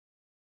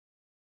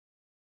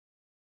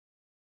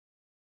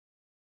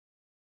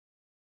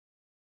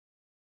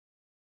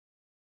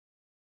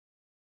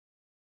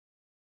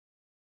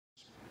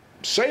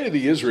say to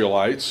the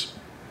Israelites,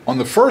 on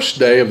the first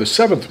day of the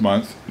seventh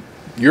month,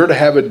 you're to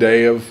have a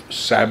day of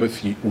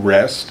Sabbath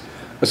rest,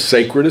 a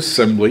sacred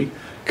assembly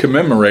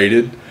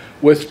commemorated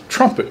with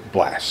trumpet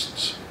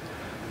blasts.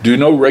 Do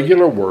no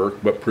regular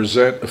work, but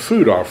present a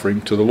food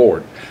offering to the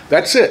Lord.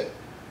 That's it.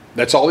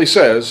 That's all he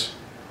says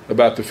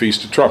about the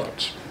Feast of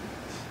Trumpets.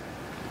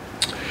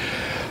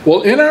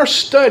 Well, in our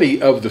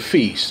study of the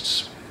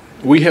feasts,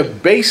 we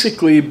have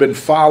basically been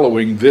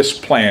following this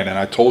plan, and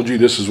I told you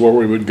this is where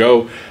we would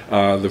go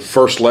the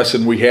first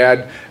lesson we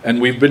had,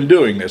 and we've been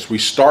doing this. We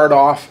start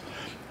off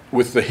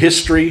with the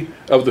history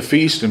of the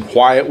feast and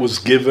why it was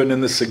given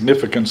and the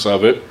significance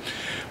of it.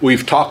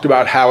 We've talked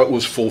about how it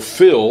was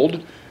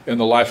fulfilled in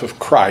the life of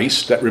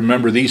Christ, that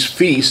remember these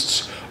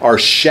feasts are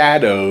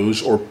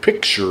shadows or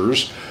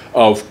pictures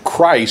of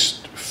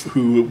Christ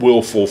who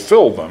will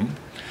fulfill them.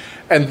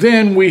 And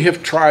then we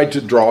have tried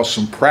to draw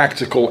some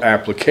practical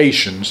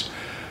applications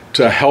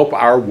to help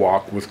our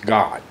walk with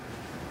God.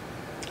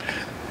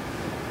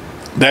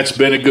 That's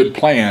been a good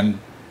plan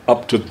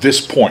up to this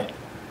point.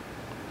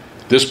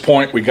 This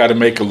point, we got to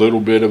make a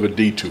little bit of a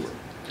detour.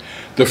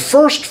 The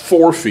first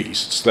four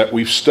feasts that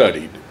we've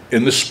studied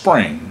in the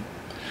spring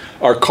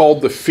are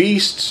called the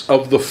feasts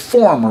of the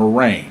former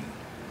rain.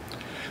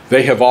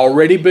 They have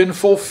already been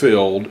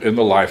fulfilled in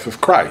the life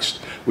of Christ.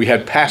 We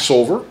had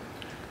Passover.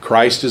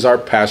 Christ is our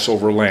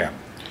Passover lamb.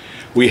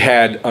 We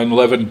had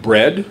unleavened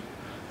bread.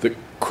 That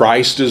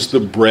Christ is the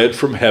bread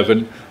from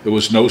heaven. There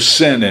was no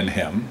sin in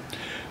him.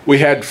 We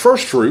had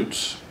first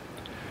fruits,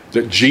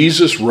 that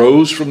Jesus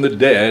rose from the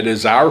dead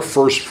as our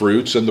first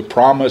fruits and the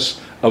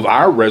promise of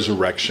our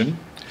resurrection.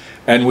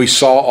 And we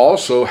saw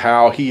also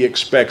how he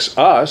expects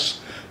us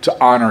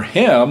to honor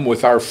him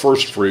with our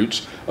first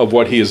fruits of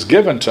what he has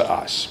given to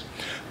us.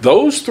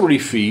 Those three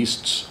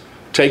feasts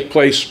take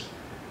place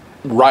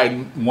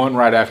one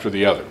right after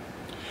the other.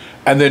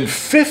 And then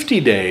 50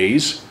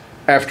 days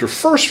after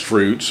first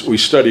fruits, we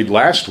studied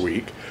last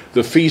week,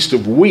 the Feast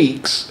of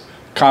Weeks,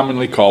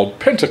 commonly called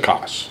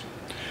Pentecost,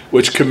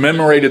 which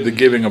commemorated the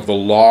giving of the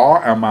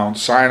law on Mount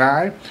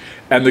Sinai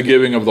and the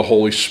giving of the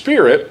Holy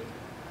Spirit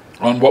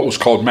on what was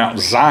called Mount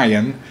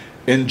Zion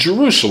in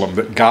Jerusalem,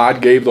 that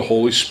God gave the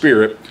Holy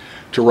Spirit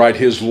to write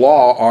his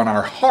law on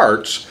our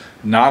hearts,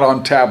 not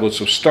on tablets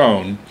of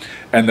stone,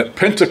 and that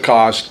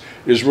Pentecost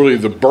is really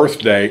the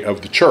birthday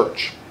of the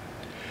church.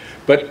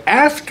 But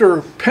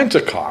after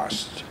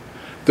Pentecost,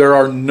 there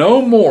are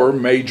no more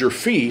major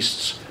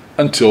feasts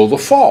until the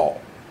fall.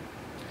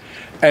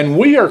 And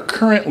we are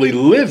currently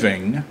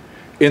living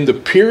in the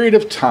period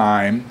of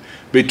time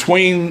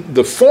between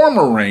the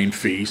former rain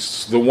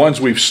feasts, the ones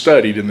we've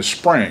studied in the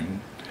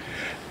spring,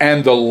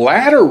 and the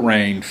latter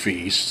rain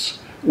feasts,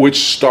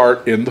 which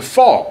start in the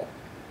fall.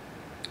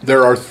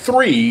 There are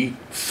three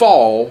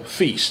fall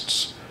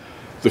feasts: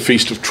 the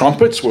Feast of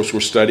Trumpets, which we're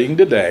studying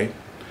today,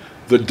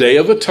 the Day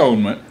of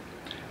Atonement,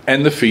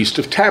 and the Feast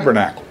of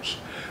Tabernacles.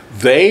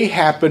 They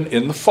happen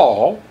in the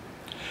fall,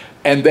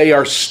 and they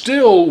are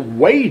still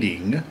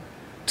waiting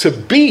to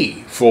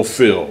be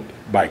fulfilled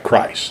by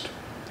Christ.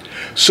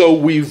 So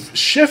we've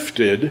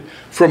shifted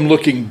from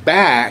looking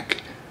back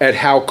at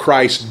how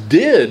Christ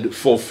did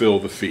fulfill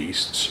the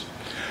feasts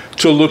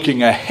to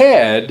looking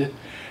ahead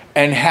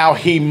and how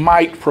he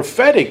might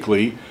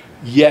prophetically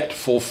yet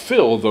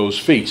fulfill those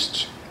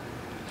feasts.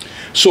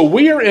 So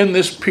we are in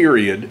this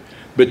period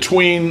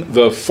between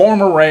the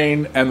former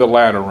rain and the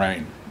latter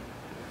rain,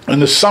 in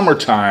the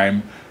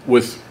summertime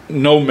with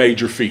no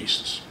major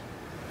feasts.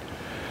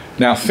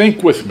 Now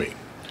think with me.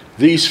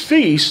 These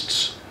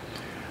feasts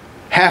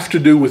have to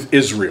do with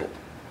Israel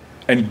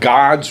and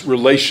God's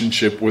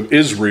relationship with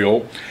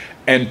Israel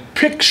and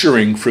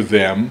picturing for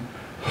them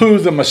who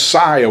the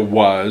Messiah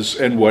was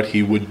and what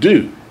he would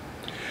do.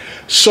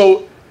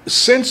 So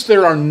since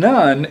there are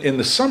none in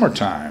the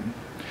summertime,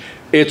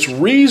 it's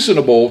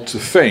reasonable to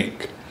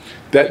think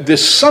that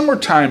this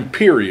summertime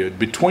period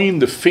between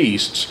the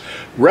feasts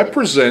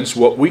represents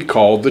what we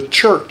call the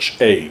church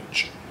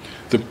age,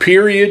 the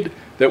period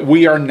that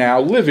we are now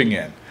living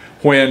in,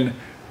 when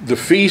the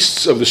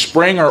feasts of the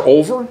spring are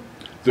over,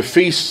 the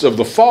feasts of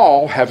the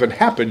fall haven't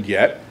happened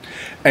yet,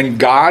 and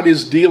God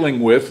is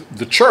dealing with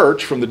the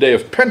church from the day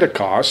of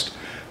Pentecost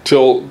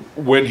till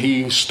when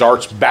he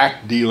starts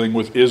back dealing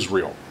with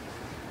Israel.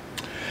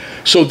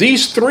 So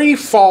these three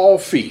fall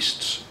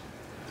feasts,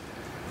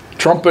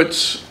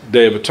 Trumpets,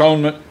 Day of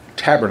Atonement,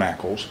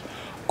 Tabernacles,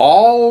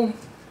 all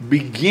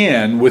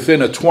begin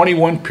within a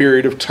 21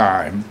 period of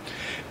time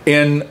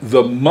in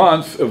the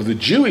month of the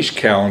Jewish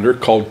calendar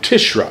called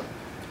Tishri.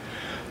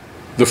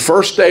 The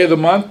first day of the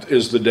month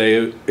is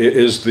the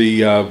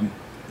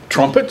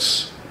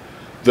Trumpets.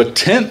 The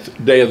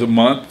 10th day of the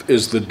month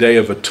is the Day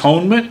of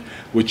Atonement,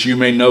 which you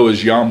may know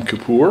as Yom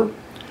Kippur.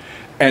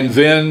 And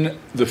then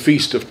the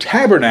Feast of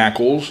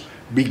Tabernacles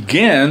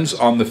begins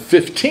on the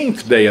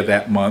 15th day of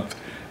that month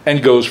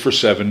and goes for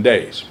 7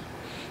 days.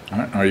 All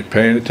right, are you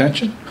paying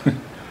attention?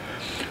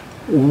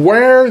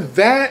 Where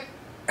that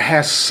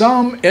has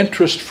some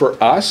interest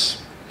for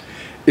us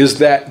is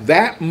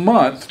that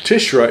month,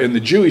 Tishri, in the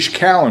Jewish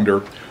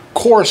calendar,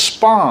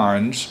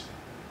 corresponds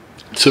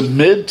to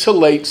mid to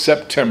late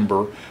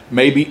September,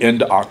 maybe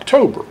into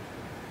October.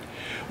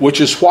 Which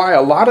is why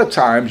a lot of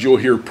times you'll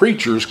hear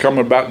preachers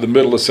coming about the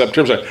middle of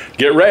September say,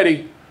 get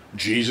ready,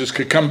 Jesus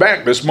could come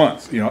back this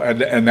month.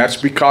 And that's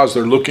because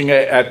they're looking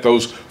at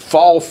those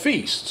fall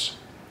feasts.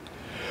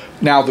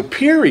 Now, the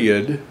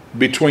period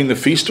between the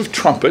Feast of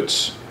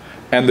Trumpets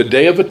and the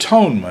Day of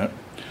Atonement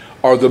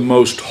are the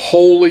most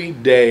holy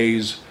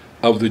days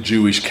of the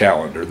Jewish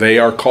calendar. They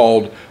are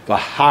called the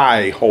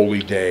High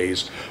Holy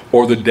Days,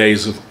 or the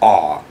Days of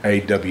Awe,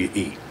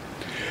 A-W-E.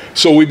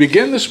 So we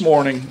begin this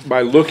morning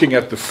by looking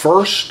at the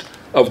first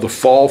of the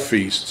fall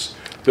feasts,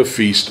 the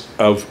Feast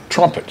of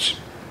Trumpets.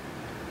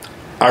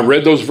 I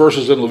read those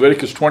verses in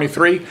Leviticus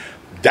 23.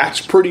 That's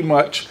pretty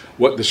much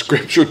what the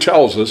scripture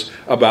tells us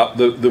about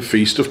the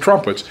Feast of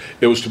Trumpets.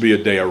 It was to be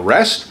a day of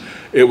rest.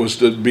 It was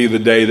to be the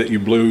day that you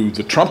blew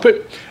the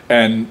trumpet,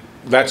 and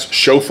that's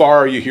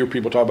shofar. You hear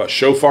people talk about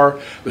shofar.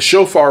 The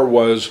shofar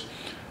was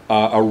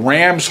a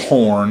ram's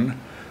horn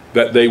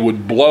that they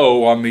would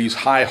blow on these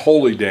high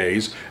holy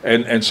days,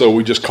 and so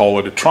we just call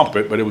it a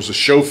trumpet, but it was a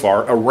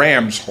shofar, a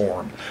ram's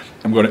horn.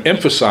 I'm going to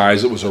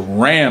emphasize it was a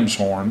ram's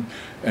horn,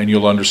 and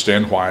you'll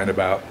understand why in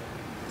about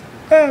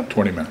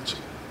 20 minutes.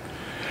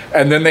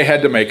 And then they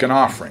had to make an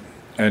offering,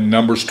 and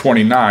Numbers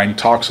 29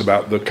 talks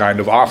about the kind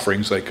of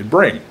offerings they could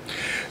bring.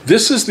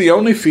 This is the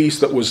only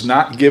feast that was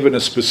not given a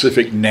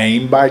specific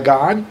name by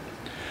God.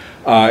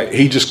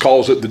 He just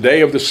calls it the day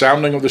of the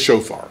sounding of the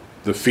shofar,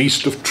 the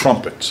Feast of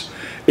Trumpets.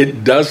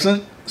 It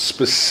doesn't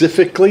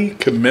specifically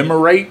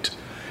commemorate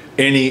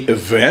any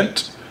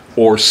event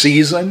or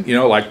season,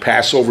 like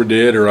Passover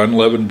did, or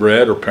unleavened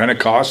bread, or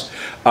Pentecost.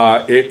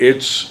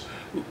 It's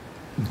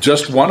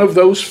just one of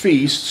those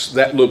feasts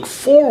that look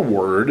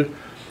forward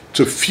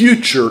to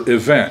future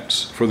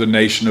events for the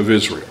nation of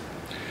Israel.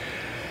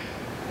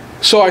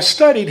 So I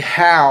studied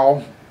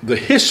how the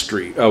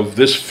history of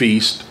this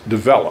feast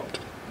developed.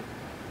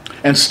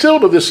 And still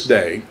to this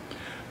day,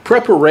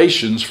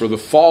 preparations for the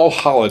fall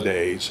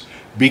holidays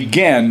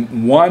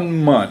begin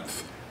 1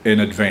 month in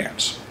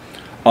advance.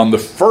 On the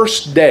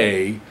first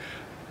day,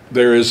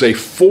 there is a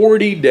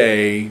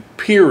 40-day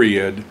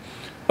period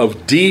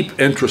of deep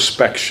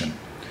introspection,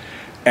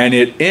 and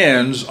it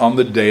ends on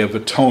the Day of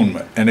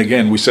Atonement. And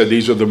again, we said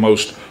these are the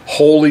most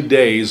holy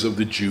days of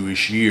the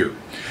Jewish year.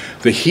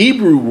 The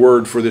Hebrew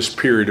word for this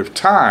period of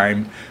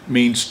time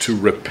means to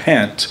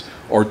repent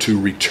or to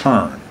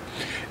return.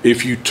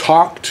 If you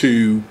talk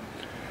to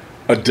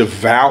a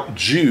devout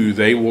Jew,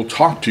 they will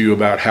talk to you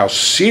about how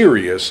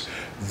serious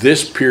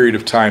this period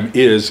of time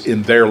is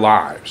in their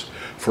lives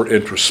for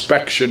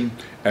introspection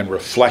and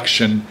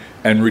reflection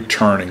and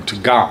returning to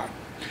God.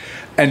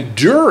 And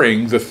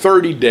during the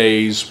 30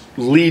 days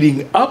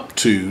leading up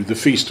to the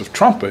Feast of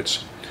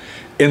Trumpets,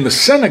 in the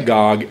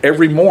synagogue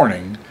every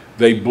morning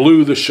they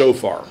blew the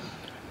shofar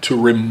to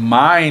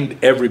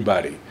remind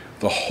everybody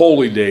the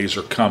holy days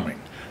are coming.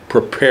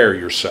 Prepare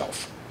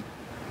yourself.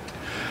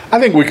 I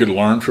think we could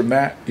learn from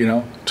that,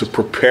 to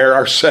prepare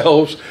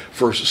ourselves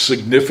for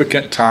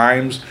significant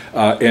times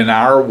in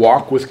our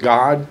walk with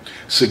God,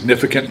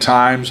 significant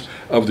times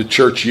of the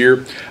church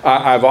year.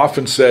 I've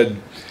often said,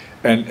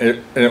 and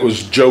it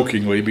was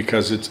jokingly,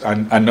 because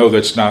I know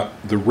that's not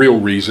the real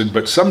reason,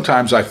 but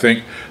sometimes I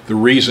think the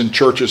reason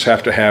churches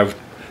have to have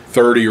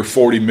 30 or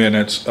 40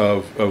 minutes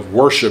of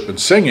worship and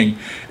singing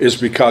is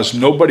because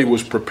nobody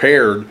was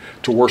prepared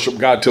to worship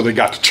God till they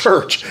got to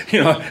church,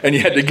 and you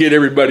had to get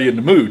everybody in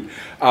the mood.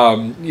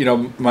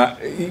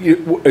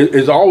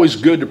 It's always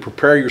good to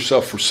prepare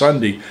yourself for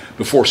Sunday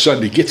before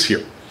Sunday gets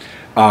here.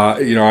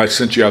 I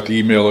sent you out the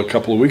email a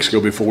couple of weeks ago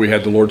before we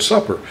had the Lord's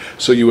Supper,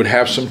 so you would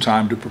have some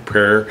time to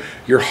prepare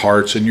your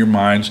hearts and your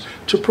minds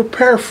to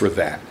prepare for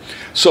that.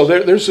 So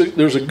there's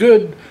a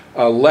good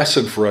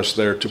lesson for us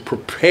there to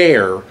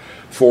prepare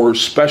for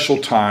special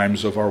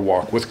times of our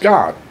walk with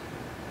God.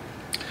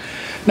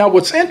 Now,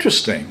 what's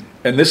interesting,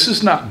 and this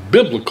is not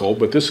biblical,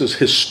 but this is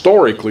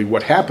historically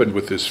what happened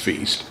with this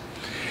feast,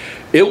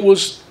 it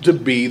was to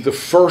be the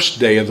first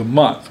day of the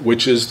month,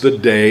 which is the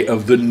day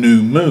of the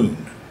new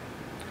moon.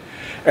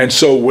 And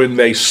so when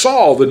they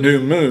saw the new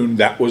moon,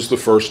 that was the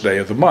first day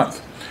of the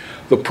month.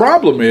 The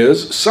problem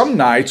is some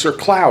nights are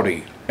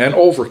cloudy and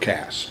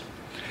overcast,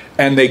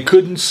 and they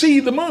couldn't see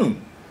the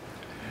moon.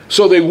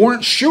 So they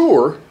weren't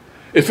sure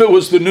if it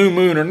was the new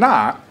moon or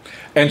not.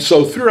 And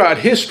so throughout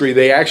history,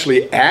 they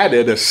actually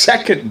added a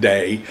second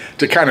day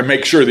to kind of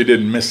make sure they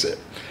didn't miss it,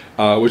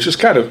 which is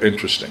kind of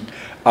interesting.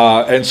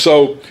 And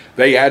so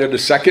they added a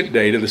second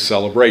day to the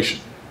celebration.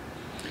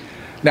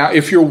 Now,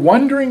 if you're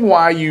wondering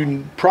why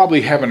you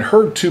probably haven't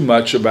heard too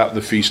much about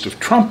the Feast of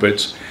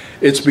Trumpets,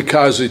 it's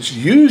because it's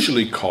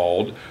usually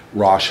called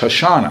Rosh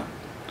Hashanah,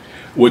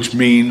 which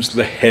means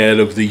the head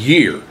of the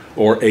year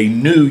or a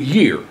new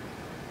year.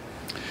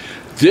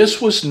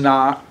 This was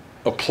not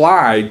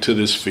applied to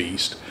this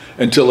feast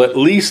until at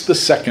least the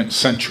 2nd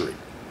century.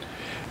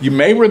 You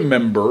may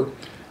remember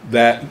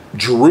that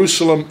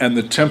Jerusalem and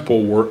the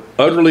temple were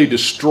utterly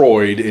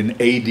destroyed in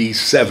AD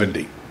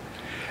 70.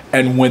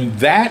 And when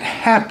that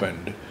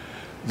happened,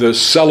 the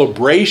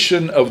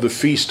celebration of the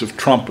Feast of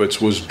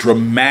Trumpets was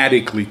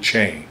dramatically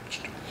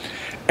changed.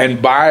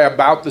 And by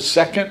about the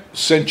 2nd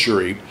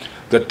century,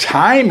 the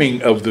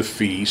timing of the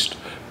feast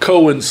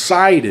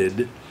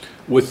coincided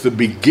with the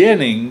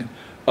beginning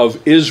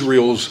of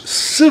Israel's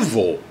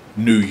civil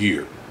New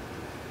Year.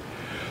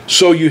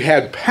 So you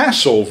had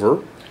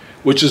Passover,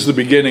 which is the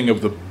beginning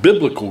of the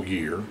biblical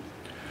year.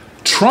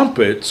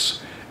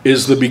 Trumpets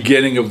is the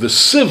beginning of the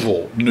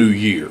civil New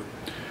Year.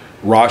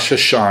 Rosh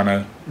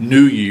Hashanah,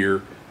 New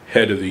Year,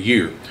 head of the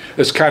year.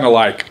 It's kind of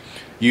like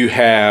you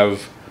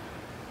have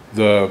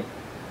the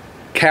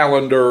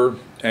calendar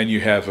and you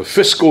have a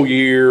fiscal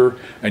year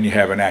and you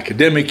have an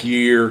academic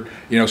year.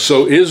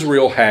 So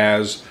Israel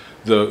has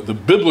the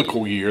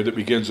biblical year that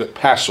begins at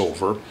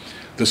Passover,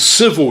 the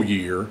civil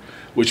year,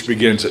 which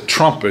begins at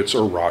trumpets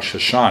or Rosh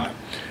Hashanah.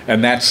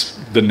 And that's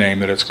the name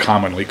that it's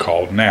commonly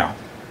called now.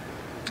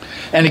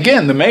 And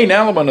again, the main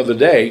element of the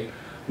day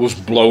was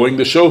blowing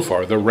the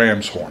shofar, the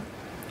ram's horn.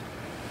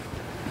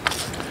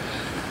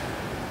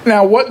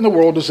 Now, what in the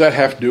world does that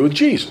have to do with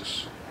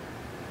Jesus?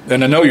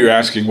 And I know you're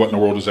asking, what in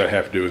the world does that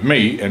have to do with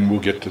me? And we'll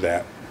get to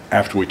that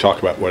after we talk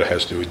about what it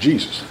has to do with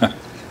Jesus.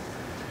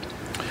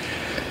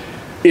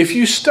 If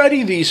you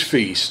study these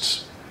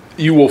feasts,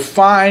 you will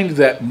find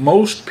that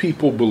most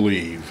people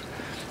believe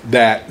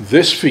that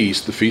this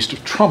feast, the Feast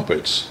of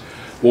Trumpets,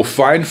 will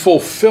find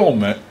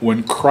fulfillment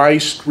when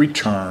Christ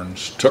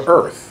returns to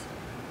earth.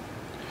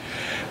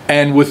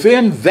 And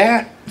within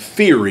that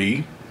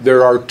theory,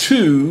 there are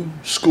two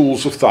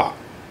schools of thought.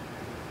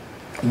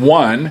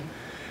 One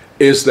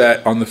is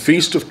that on the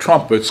Feast of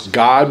Trumpets,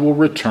 God will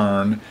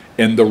return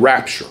in the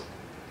rapture.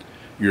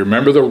 You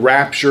remember the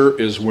rapture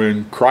is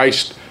when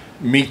Christ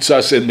meets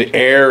us in the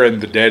air,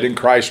 and the dead in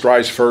Christ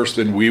rise first,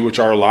 and we which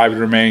are alive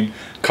and remain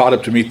caught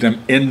up to meet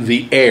them in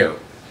the air.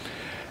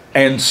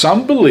 And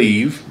some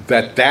believe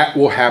that that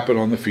will happen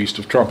on the Feast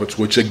of Trumpets,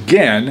 which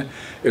again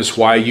is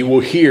why you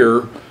will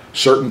hear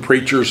certain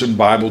preachers and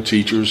Bible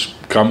teachers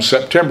come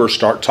September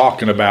start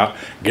talking about,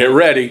 get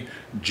ready,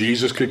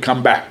 Jesus could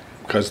come back,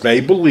 because they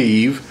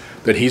believe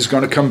that he's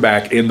going to come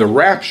back in the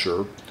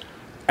rapture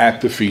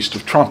at the Feast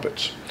of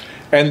Trumpets.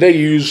 And they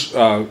use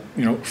 1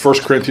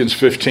 Corinthians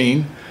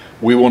 15,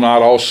 we will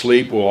not all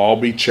sleep, we'll all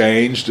be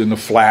changed in the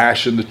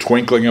flash and the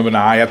twinkling of an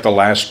eye at the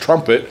last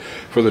trumpet,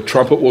 for the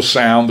trumpet will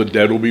sound, the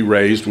dead will be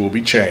raised, will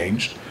be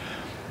changed.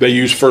 They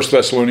use 1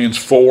 Thessalonians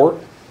 4,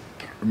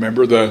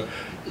 remember the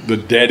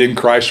dead in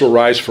Christ will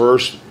rise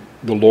first,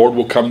 the Lord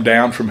will come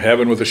down from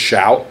heaven with a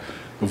shout,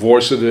 the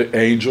voice of the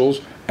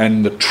angels,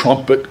 and the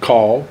trumpet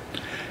call.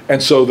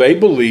 And so they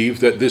believe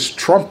that this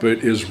trumpet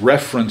is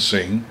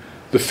referencing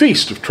the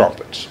Feast of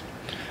Trumpets.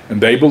 And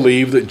they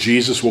believe that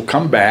Jesus will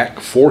come back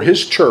for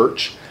his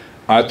church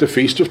at the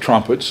Feast of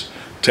Trumpets,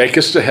 take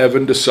us to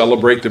heaven to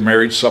celebrate the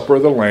marriage supper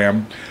of the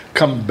Lamb,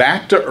 come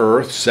back to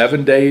earth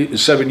 7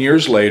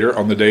 years later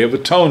on the Day of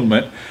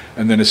Atonement,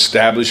 and then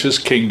establish his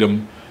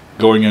kingdom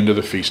going into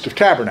the Feast of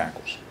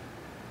Tabernacles.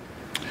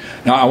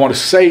 Now, I want to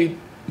say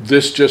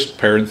this just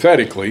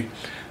parenthetically,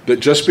 that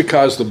just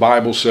because the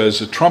Bible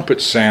says a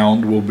trumpet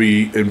sound will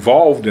be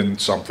involved in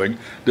something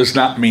does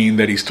not mean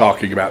that he's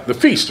talking about the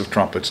Feast of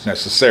Trumpets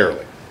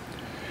necessarily.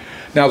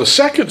 Now, the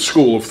second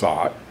school of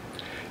thought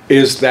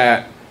is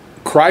that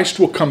Christ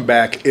will come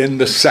back in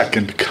the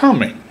second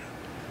coming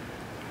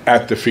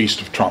at the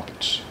Feast of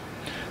Trumpets.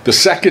 The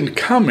second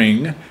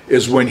coming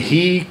is when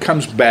he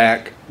comes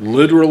back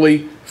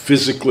literally,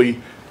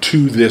 physically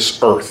to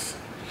this earth.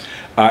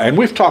 And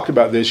we've talked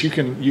about this. You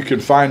can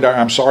find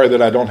I'm sorry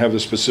that I don't have the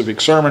specific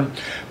sermon,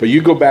 but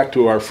you go back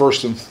to our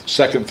 1st and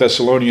 2nd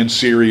Thessalonians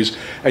series,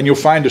 and you'll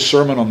find a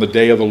sermon on the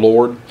Day of the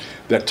Lord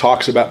that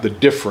talks about the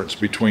difference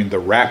between the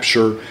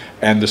rapture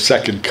and the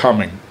second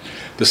coming.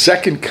 The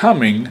second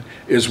coming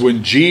is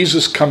when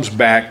Jesus comes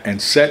back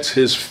and sets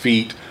his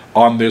feet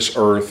on this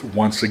earth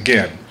once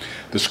again.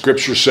 The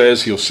scripture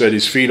says he'll set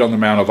his feet on the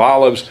Mount of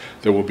Olives.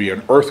 There will be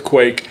an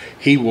earthquake.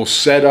 He will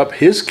set up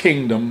his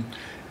kingdom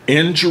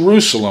in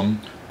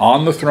Jerusalem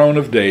on the throne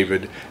of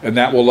David, and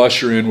that will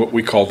usher in what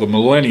we call the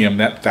millennium,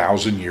 that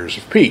 1,000 years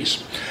of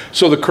peace.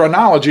 So the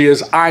chronology,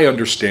 as I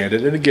understand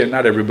it, and again,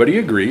 not everybody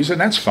agrees,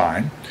 and that's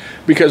fine,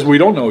 because we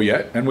don't know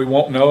yet, and we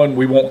won't know, and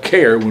we won't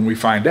care when we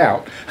find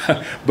out.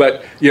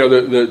 But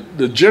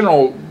the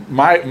general,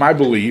 my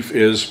belief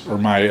is, or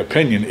my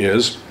opinion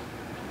is,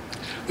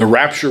 the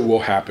rapture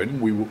will happen.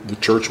 The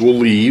church will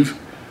leave.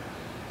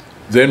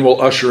 Then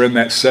we'll usher in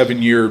that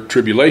 7-year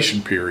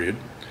tribulation period,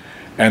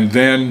 and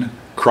then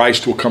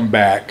Christ will come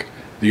back.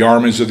 The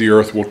armies of the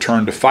earth will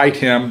turn to fight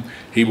him.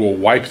 He will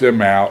wipe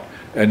them out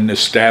and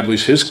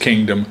establish his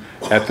kingdom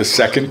at the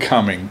second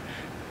coming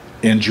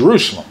in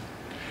Jerusalem.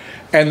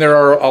 And there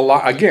are a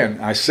lot, again,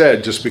 I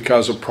said, just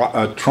because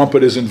a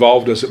trumpet is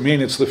involved doesn't mean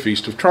it's the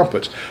Feast of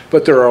Trumpets.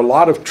 But there are a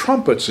lot of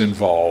trumpets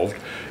involved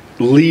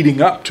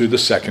leading up to the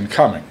second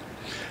coming.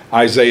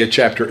 Isaiah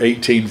chapter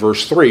 18,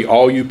 verse 3,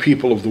 all you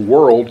people of the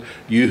world,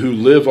 you who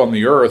live on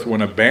the earth,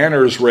 when a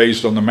banner is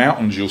raised on the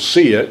mountains, you'll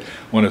see it.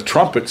 When a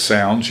trumpet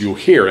sounds, you'll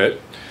hear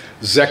it.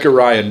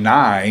 Zechariah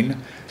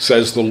 9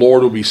 says the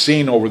Lord will be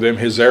seen over them.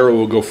 His arrow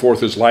will go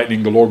forth as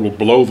lightning. The Lord will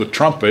blow the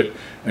trumpet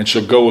and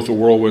shall go with the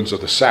whirlwinds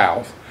of the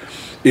south.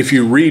 If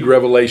you read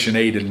Revelation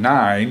 8 and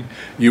 9,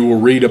 you will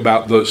read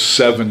about the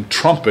 7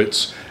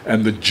 trumpets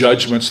and the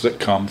judgments that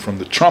come from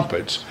the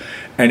trumpets.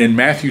 And in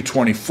Matthew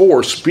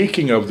 24,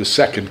 speaking of the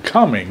second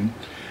coming,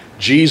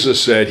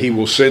 Jesus said he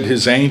will send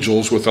his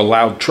angels with a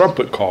loud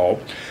trumpet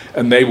call,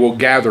 and they will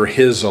gather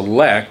his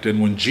elect.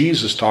 And when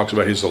Jesus talks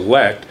about his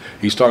elect,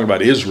 he's talking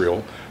about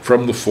Israel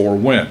from the 4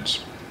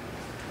 winds.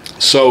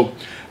 So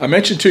I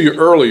mentioned to you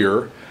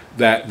earlier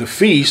that the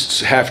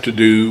feasts have to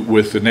do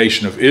with the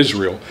nation of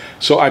Israel.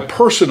 So I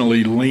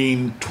personally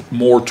lean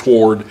more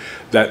toward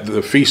that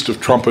the Feast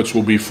of Trumpets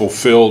will be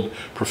fulfilled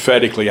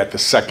prophetically at the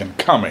second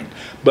coming.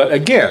 But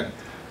again,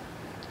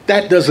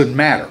 that doesn't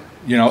matter.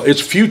 It's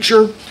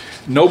future.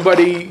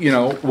 Nobody,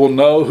 will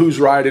know who's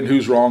right and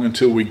who's wrong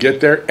until we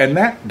get there, and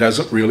that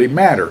doesn't really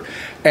matter.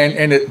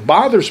 And it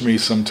bothers me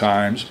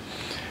sometimes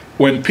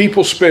when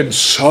people spend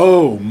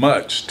so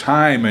much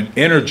time and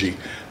energy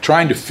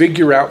trying to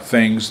figure out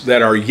things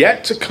that are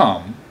yet to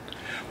come,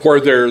 where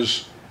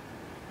there's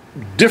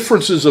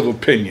differences of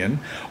opinion,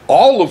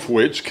 all of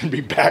which can be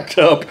backed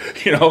up,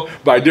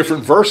 by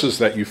different verses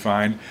that you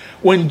find,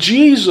 when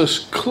Jesus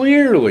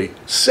clearly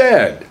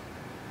said,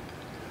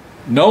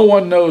 no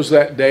one knows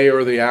that day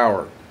or the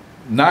hour,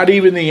 not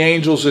even the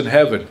angels in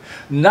heaven,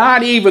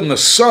 not even the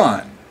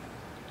Son,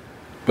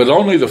 but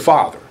only the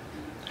Father.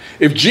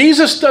 If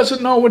Jesus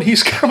doesn't know when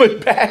he's coming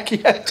back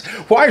yet,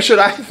 why should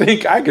I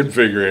think I can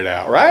figure it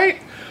out,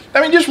 right?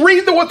 I mean, just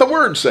read what the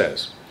Word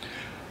says.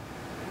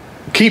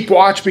 Keep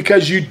watch,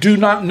 because you do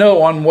not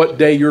know on what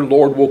day your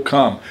Lord will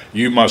come.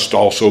 You must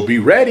also be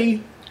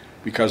ready,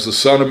 because the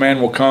Son of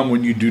Man will come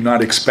when you do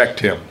not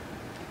expect him.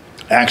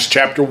 Acts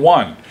chapter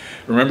 1.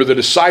 Remember, the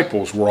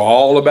disciples were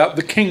all about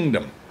the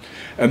kingdom.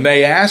 And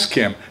they asked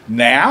him,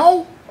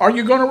 now are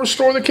you going to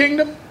restore the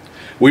kingdom?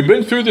 We've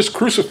been through this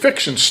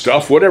crucifixion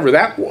stuff, whatever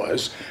that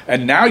was,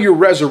 and now you're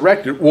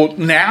resurrected. Well,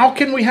 now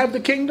can we have the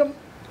kingdom?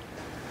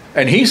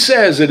 And he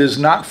says it is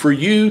not for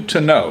you to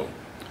know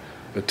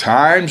the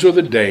times or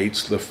the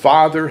dates the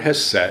Father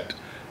has set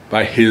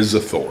by his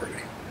authority.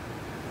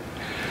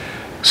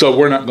 So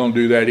we're not going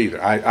to do that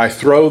either. I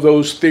throw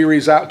those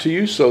theories out to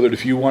you so that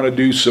if you want to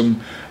do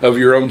some of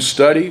your own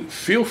study,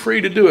 feel free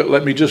to do it.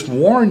 Let me just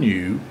warn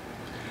you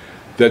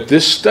that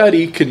this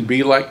study can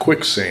be like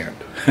quicksand.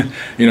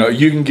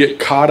 You can get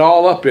caught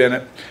all up in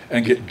it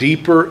and get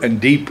deeper and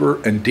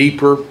deeper and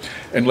deeper.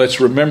 And let's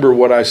remember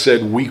what I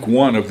said week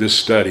 1 of this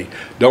study.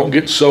 Don't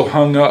get so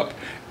hung up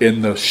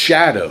in the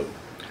shadow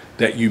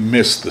that you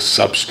miss the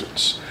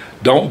substance.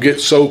 Don't get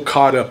so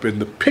caught up in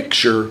the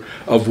picture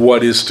of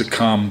what is to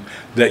come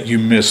that you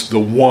miss the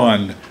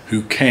one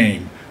who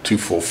came to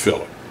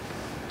fulfill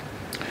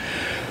it.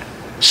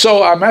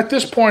 So I'm at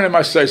this point in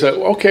my study,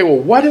 okay, well,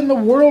 what in the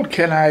world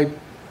can I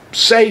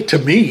say to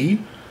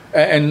me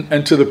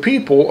and to the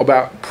people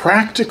about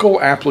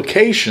practical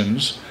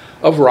applications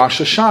of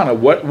Rosh Hashanah?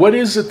 What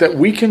is it that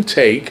we can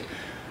take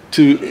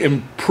to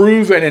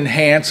improve and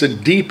enhance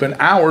and deepen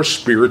our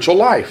spiritual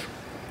life?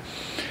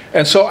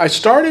 And so I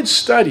started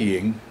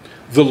studying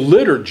the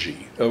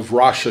liturgy of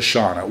Rosh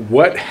Hashanah,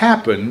 what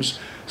happens,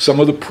 some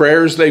of the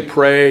prayers they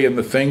pray and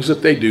the things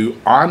that they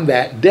do on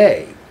that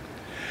day,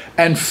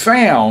 and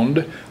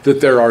found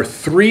that there are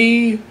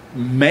 3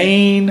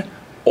 main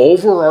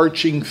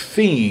overarching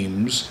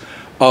themes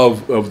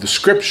of the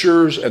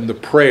scriptures and the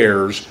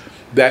prayers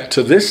that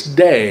to this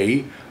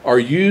day are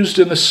used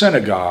in the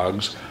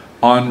synagogues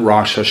on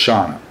Rosh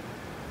Hashanah.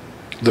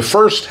 The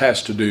first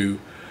has to do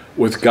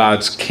with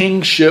God's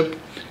kingship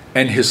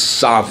and his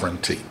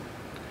sovereignty,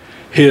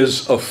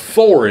 his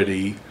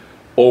authority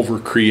over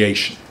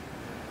creation.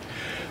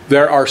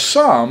 There are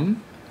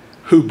some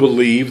who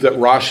believe that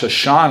Rosh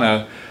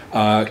Hashanah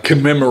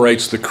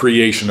commemorates the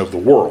creation of the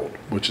world,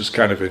 which is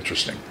kind of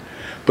interesting.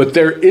 But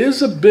there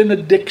is a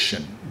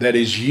benediction that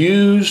is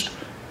used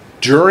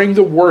during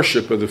the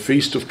worship of the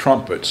Feast of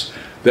Trumpets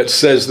that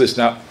says this.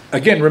 Now,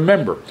 again,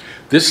 remember,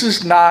 this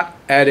is not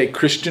at a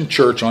Christian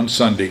church on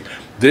Sunday.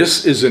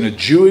 This is in a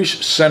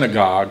Jewish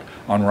synagogue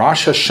on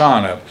Rosh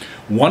Hashanah.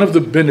 One of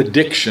the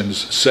benedictions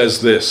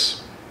says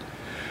this: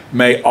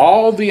 may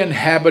all the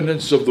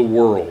inhabitants of the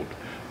world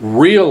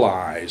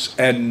realize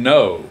and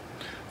know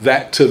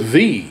that to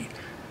thee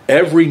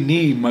every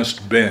knee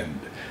must bend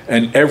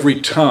and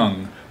every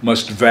tongue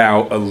must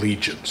vow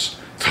allegiance.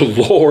 The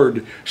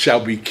Lord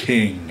shall be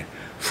king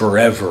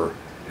forever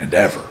and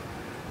ever.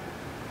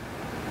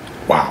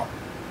 Wow.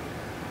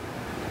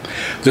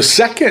 The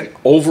second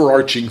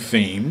overarching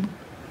theme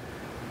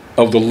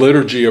of the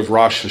liturgy of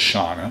Rosh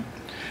Hashanah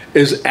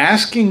is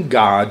asking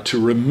God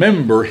to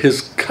remember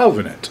his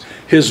covenant,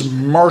 his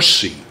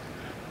mercy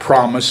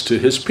promised to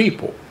his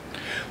people.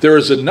 There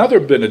is another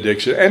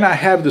benediction, and I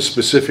have the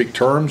specific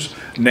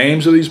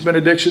names of these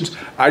benedictions.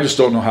 I just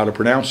don't know how to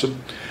pronounce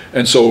them.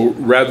 And so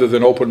rather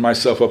than open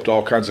myself up to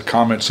all kinds of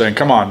comments saying,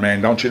 come on,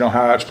 man, don't you know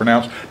how that's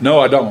pronounced? No,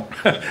 I don't.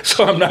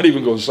 So I'm not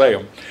even going to say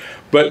them.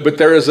 But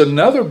there is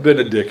another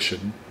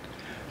benediction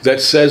that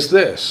says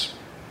this: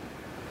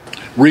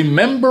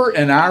 Remember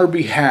in our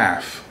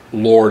behalf,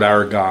 Lord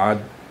our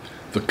God,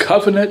 the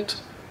covenant,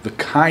 the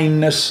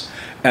kindness,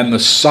 and the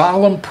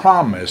solemn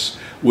promise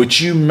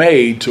which you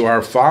made to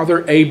our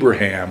father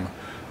Abraham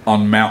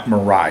on Mount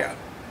Moriah.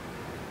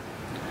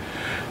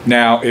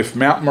 Now, if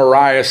Mount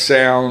Moriah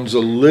sounds a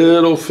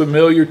little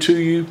familiar to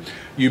you,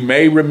 you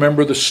may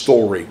remember the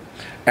story.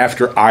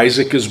 After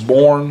Isaac is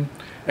born,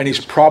 and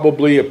he's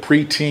probably a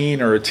preteen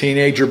or a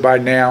teenager by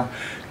now,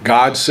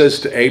 God says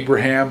to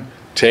Abraham,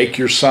 take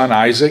your son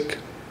Isaac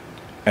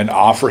and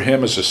offer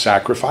him as a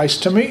sacrifice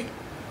to me.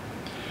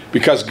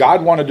 Because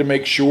God wanted to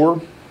make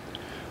sure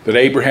that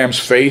Abraham's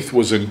faith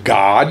was in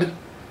God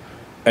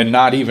and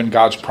not even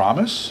God's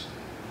promise.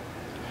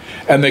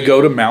 And they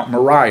go to Mount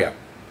Moriah.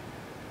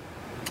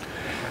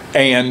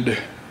 And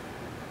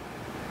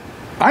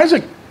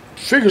Isaac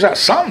figures out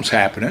something's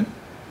happening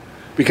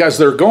because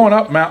they're going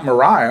up Mount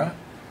Moriah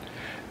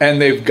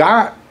and they've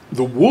got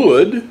the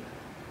wood,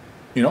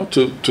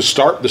 to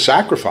start the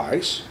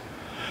sacrifice.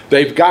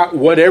 They've got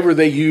whatever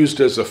they used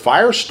as a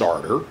fire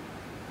starter.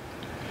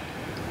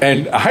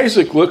 And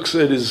Isaac looks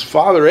at his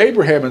father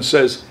Abraham and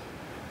says,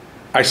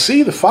 I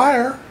see the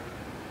fire.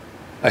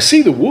 I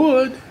see the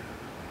wood.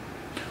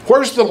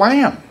 Where's the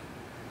lamb?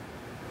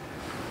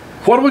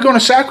 What are we going to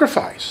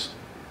sacrifice?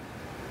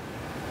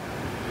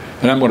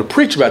 And I'm going to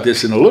preach about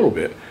this in a little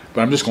bit,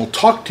 but I'm just going to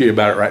talk to you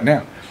about it right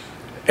now.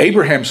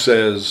 Abraham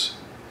says,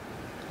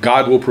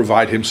 God will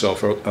provide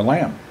himself a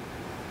lamb.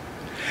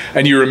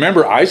 And you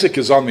remember Isaac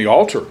is on the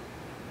altar.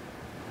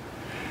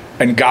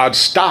 And God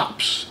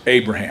stops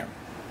Abraham.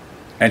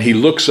 And he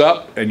looks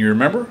up, and you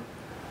remember?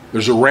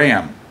 There's a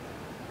ram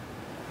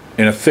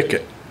in a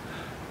thicket,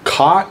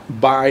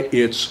 caught by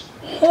its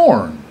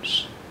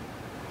horns.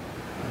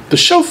 The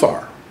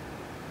shofar.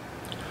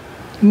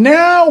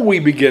 Now we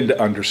begin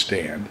to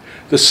understand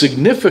the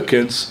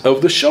significance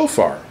of the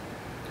shofar.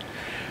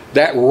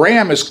 That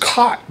ram is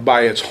caught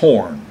by its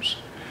horns.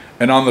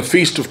 And on the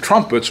Feast of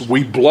Trumpets,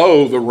 we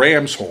blow the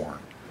ram's horn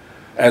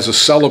as a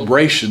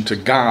celebration to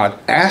God,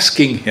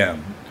 asking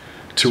him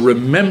to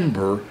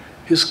remember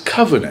his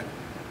covenant.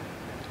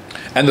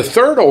 And the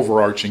third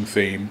overarching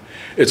theme,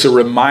 it's a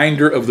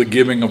reminder of the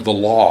giving of the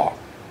law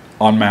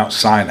on Mount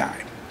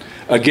Sinai.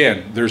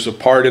 Again, there's a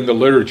part in the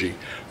liturgy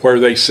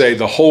where they say,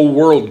 the whole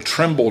world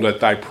trembled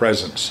at thy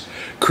presence.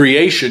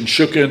 Creation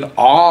shook in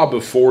awe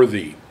before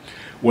thee.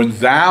 When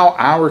thou,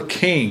 our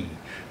King,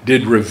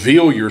 did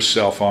reveal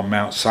yourself on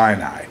Mount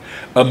Sinai,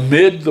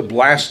 amid the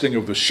blasting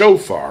of the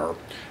shofar,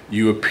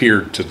 you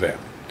appeared to them.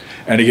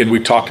 And again, we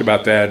talked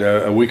about that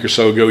a week or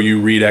so ago. You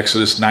read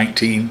Exodus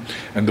 19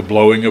 and the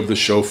blowing of the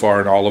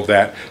shofar and all of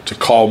that to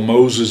call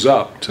Moses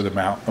up to the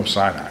Mount of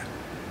Sinai.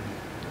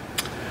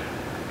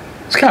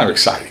 It's kind of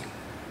exciting.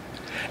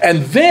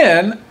 And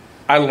then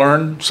I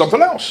learned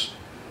something else.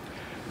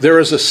 There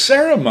is a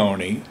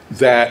ceremony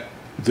that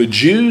the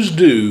Jews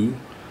do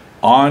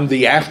on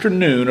the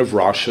afternoon of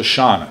Rosh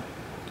Hashanah.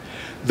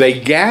 They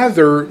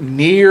gather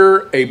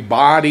near a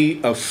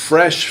body of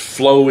fresh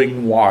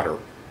flowing water.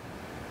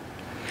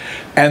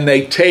 And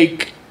they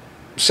take,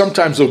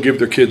 sometimes they'll give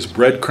their kids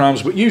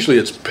breadcrumbs, but usually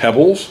it's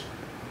pebbles.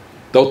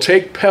 They'll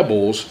take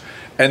pebbles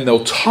and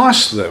they'll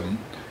toss them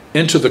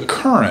into the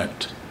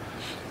current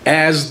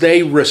as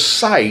they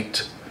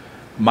recite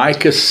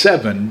Micah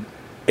 7,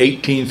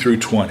 18 through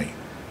 20.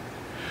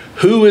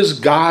 Who is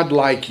God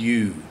like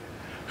you,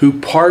 who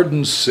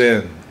pardons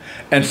sin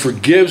and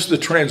forgives the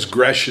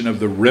transgression of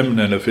the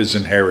remnant of his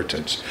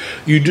inheritance?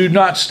 You do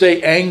not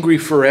stay angry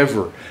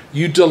forever.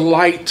 You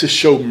delight to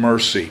show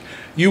mercy.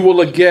 You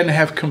will again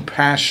have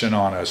compassion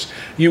on us.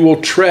 You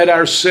will tread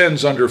our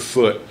sins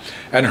underfoot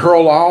and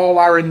hurl all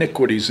our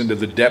iniquities into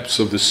the depths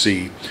of the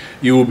sea.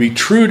 You will be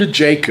true to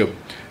Jacob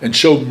and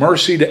show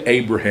mercy to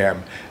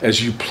Abraham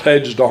as you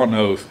pledged on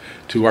oath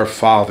to our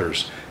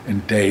fathers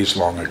in days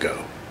long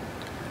ago.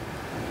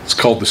 It's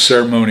called the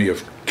ceremony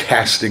of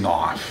casting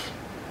off.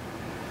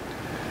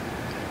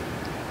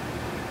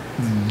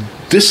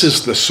 This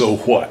is the so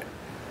what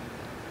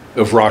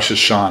of Rosh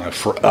Hashanah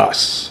for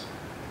us.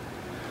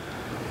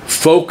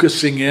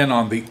 Focusing in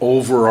on the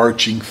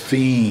overarching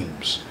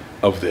themes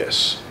of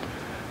this.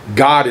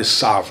 God is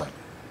sovereign.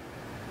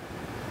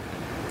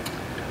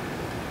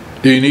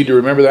 Do you need to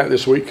remember that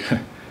this week?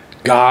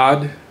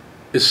 God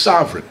is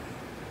sovereign.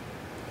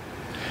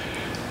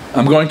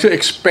 I'm going to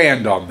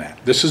expand on that.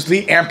 This is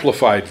the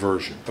amplified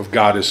version of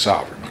God is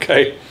sovereign,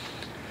 okay?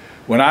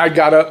 When I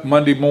got up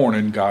Monday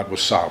morning, God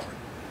was sovereign.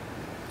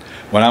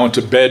 When I went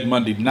to bed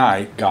Monday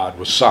night, God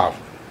was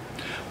sovereign.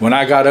 When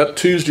I got up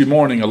Tuesday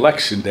morning,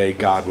 election day,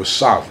 God was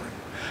sovereign.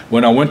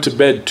 When I went to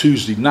bed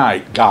Tuesday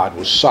night, God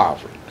was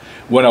sovereign.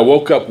 When I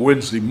woke up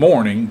Wednesday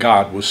morning,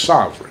 God was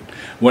sovereign.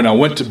 When I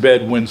went to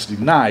bed Wednesday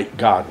night,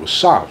 God was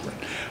sovereign.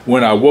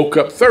 When I woke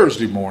up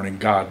Thursday morning,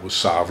 God was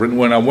sovereign.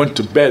 When I went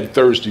to bed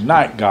Thursday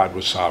night, God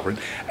was sovereign.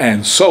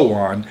 And so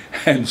on,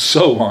 and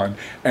so on,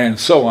 and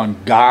so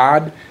on.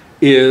 God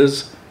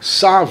is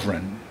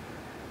sovereign.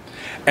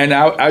 And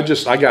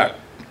I got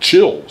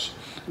chills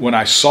when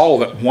I saw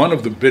that one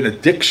of the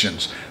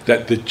benedictions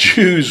that the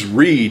Jews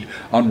read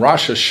on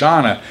Rosh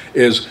Hashanah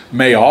is,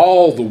 may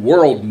all the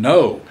world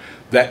know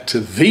that to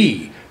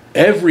thee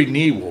every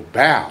knee will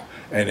bow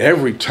and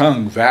every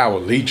tongue vow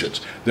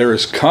allegiance. There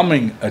is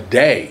coming a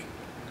day,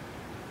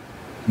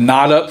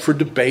 not up for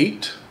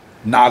debate,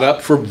 not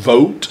up for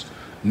vote,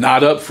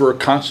 not up for a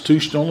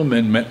constitutional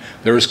amendment.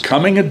 There is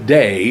coming a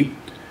day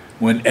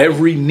when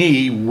every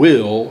knee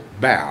will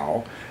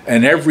bow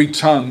and every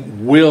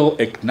tongue will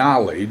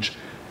acknowledge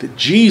that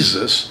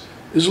Jesus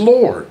is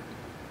Lord.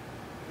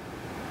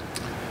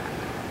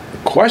 The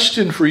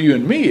question for you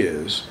and me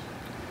is,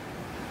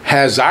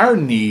 has our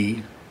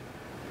knee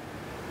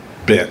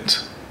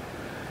bent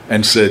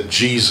and said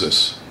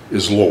Jesus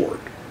is Lord?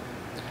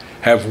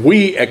 Have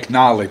we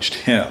acknowledged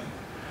him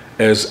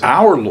as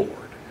our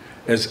Lord,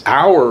 as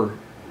our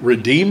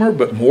Redeemer,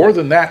 but more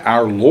than that,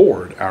 our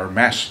Lord, our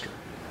Master?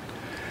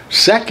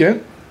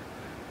 Second,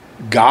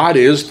 God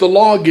is the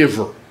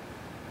lawgiver.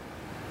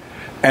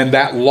 And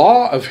that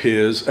law of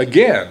his,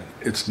 again,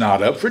 it's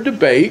not up for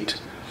debate.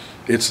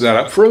 It's not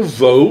up for a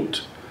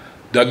vote.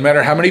 Doesn't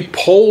matter how many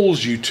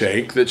polls you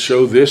take that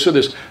show this or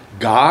this.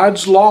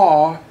 God's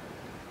law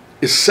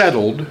is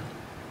settled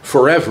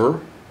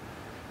forever,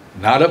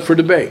 not up for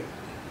debate.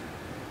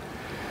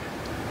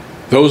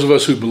 Those of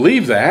us who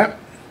believe that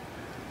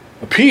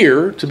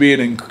appear to be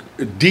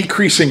a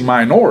decreasing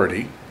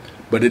minority,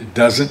 but it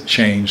doesn't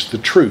change the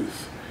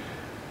truth.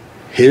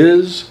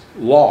 His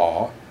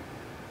law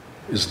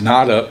is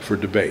not up for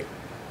debate.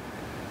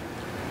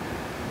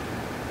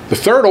 The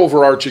third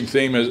overarching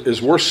theme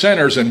is we're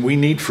sinners and we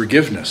need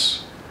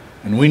forgiveness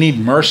and we need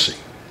mercy.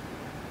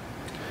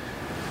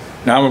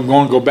 Now I'm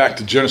going to go back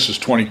to Genesis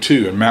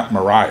 22 and Mount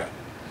Moriah.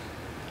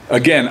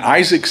 Again,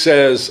 Isaac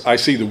says, I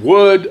see the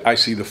wood, I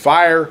see the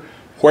fire.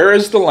 Where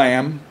is the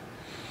lamb?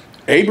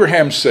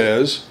 Abraham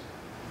says,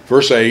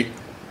 verse 8,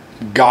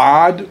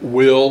 God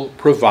will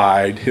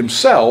provide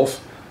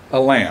himself a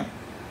lamb.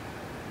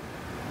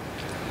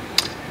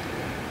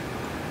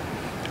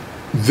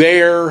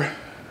 There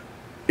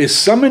is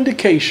some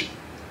indication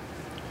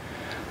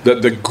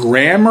that the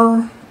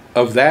grammar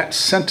of that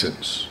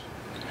sentence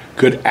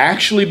could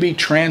actually be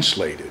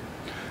translated,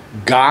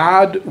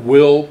 God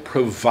will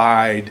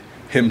provide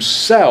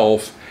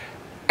himself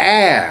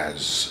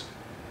as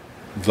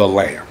the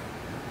lamb.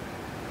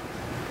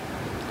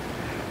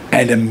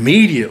 And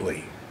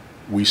immediately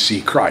we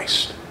see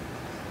Christ.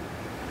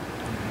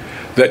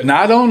 That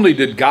not only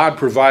did God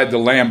provide the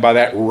lamb by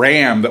that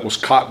ram that was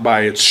caught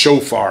by its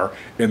shofar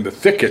in the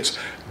thickets,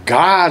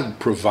 God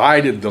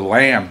provided the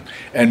lamb,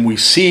 and we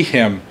see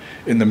him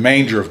in the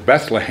manger of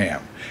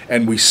Bethlehem,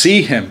 and we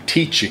see him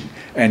teaching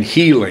and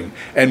healing,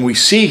 and we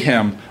see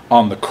him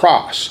on the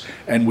cross,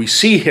 and we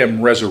see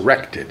him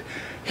resurrected.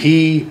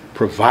 He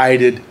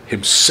provided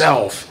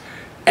himself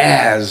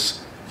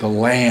as the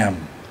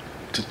lamb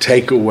to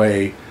take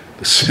away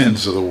the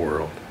sins of the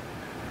world.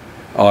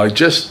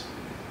 The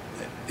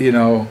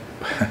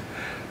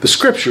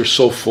scripture is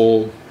so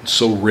full,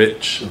 so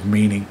rich of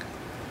meaning.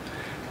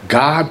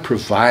 God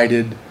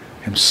provided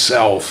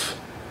himself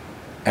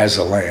as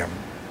a lamb.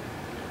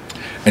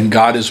 And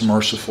God is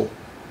merciful.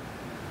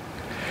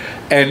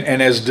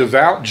 And as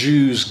devout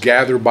Jews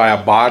gather by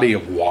a body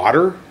of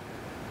water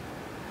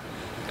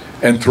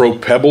and throw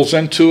pebbles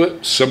into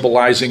it,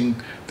 symbolizing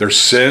their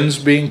sins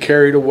being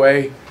carried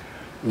away,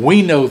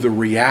 we know the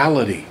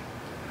reality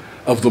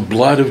of the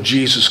blood of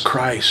Jesus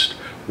Christ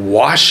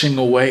washing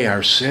away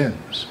our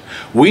sins.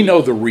 We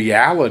know the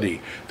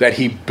reality that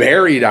he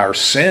buried our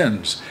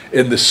sins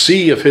in the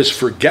sea of his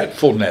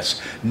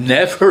forgetfulness,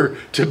 never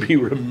to be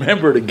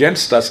remembered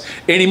against us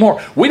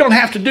anymore. We don't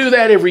have to do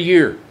that every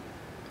year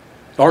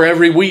or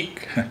every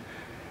week.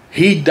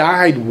 He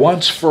died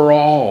once for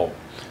all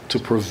to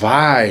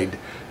provide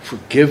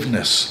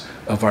forgiveness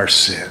of our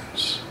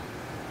sins.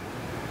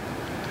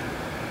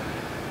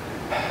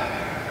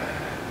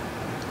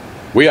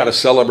 We ought to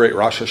celebrate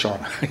Rosh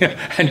Hashanah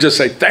and just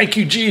say, thank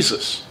you,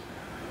 Jesus,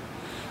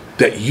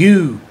 that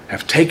you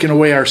have taken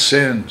away our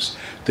sins,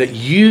 that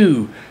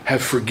you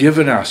have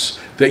forgiven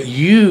us, that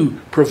you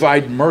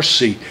provide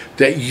mercy,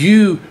 that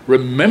you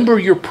remember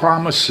your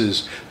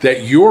promises,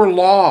 that your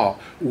law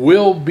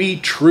will be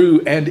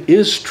true and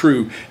is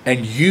true,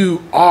 and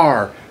you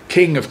are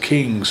King of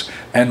Kings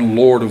and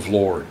Lord of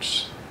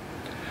Lords.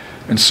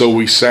 And so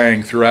we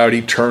sang, throughout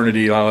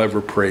eternity I'll ever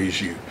praise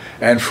you,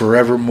 and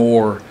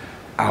forevermore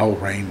I'll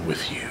reign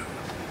with you.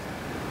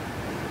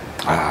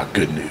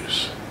 Good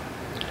news.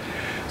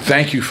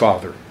 Thank you,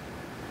 Father,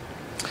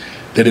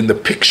 that in the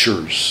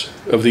pictures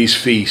of these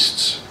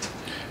feasts,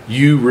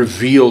 you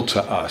reveal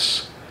to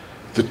us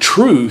the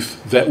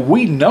truth that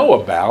we know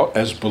about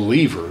as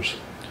believers.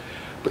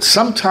 But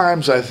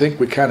sometimes I think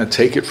we kind of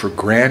take it for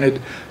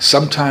granted.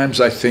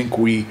 Sometimes I think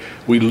we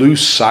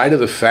lose sight of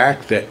the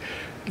fact that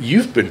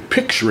you've been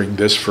picturing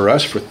this for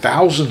us for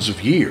thousands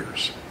of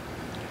years.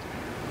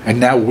 And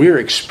now we're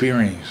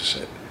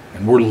experiencing it,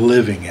 and we're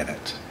living in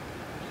it.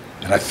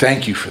 And I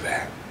thank you for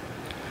that.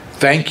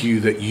 Thank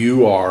you that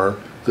you are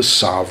the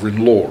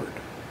sovereign Lord.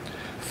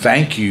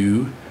 Thank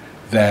you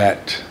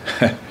that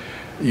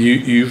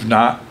you've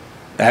not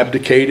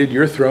abdicated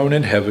your throne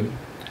in heaven.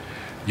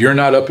 You're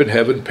not up in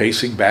heaven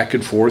pacing back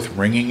and forth,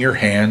 wringing your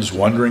hands,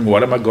 wondering,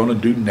 what am I going to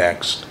do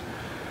next?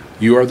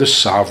 You are the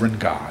sovereign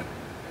God.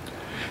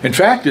 In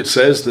fact, it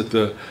says that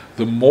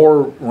the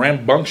more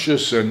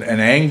rambunctious and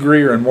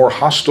angrier and more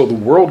hostile the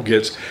world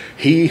gets,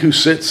 he who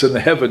sits in the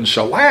heavens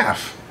shall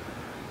laugh,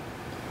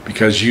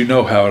 because you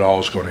know how it all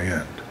is going to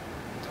end.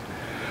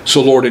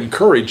 So, Lord,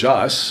 encourage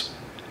us.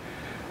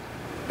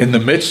 In the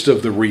midst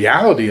of the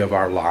reality of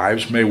our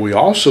lives, may we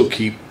also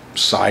keep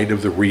sight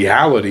of the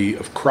reality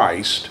of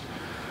Christ,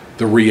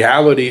 the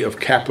reality of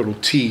capital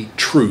T,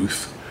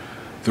 truth,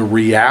 the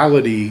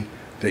reality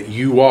that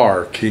you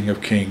are King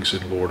of Kings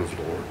and Lord of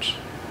Lords.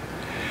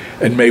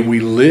 And may we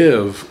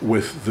live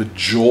with the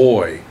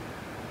joy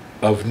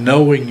of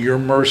knowing your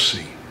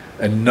mercy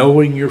and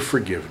knowing your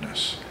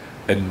forgiveness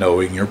and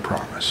knowing your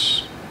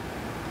promise.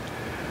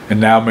 And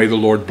now may the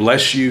Lord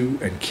bless you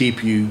and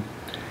keep you.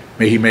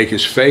 May he make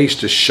his face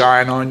to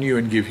shine on you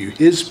and give you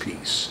his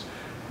peace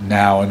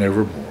now and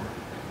evermore.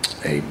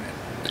 Amen.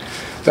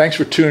 Thanks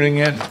for tuning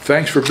in.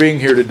 Thanks for being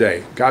here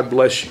today. God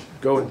bless you.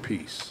 Go in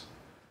peace.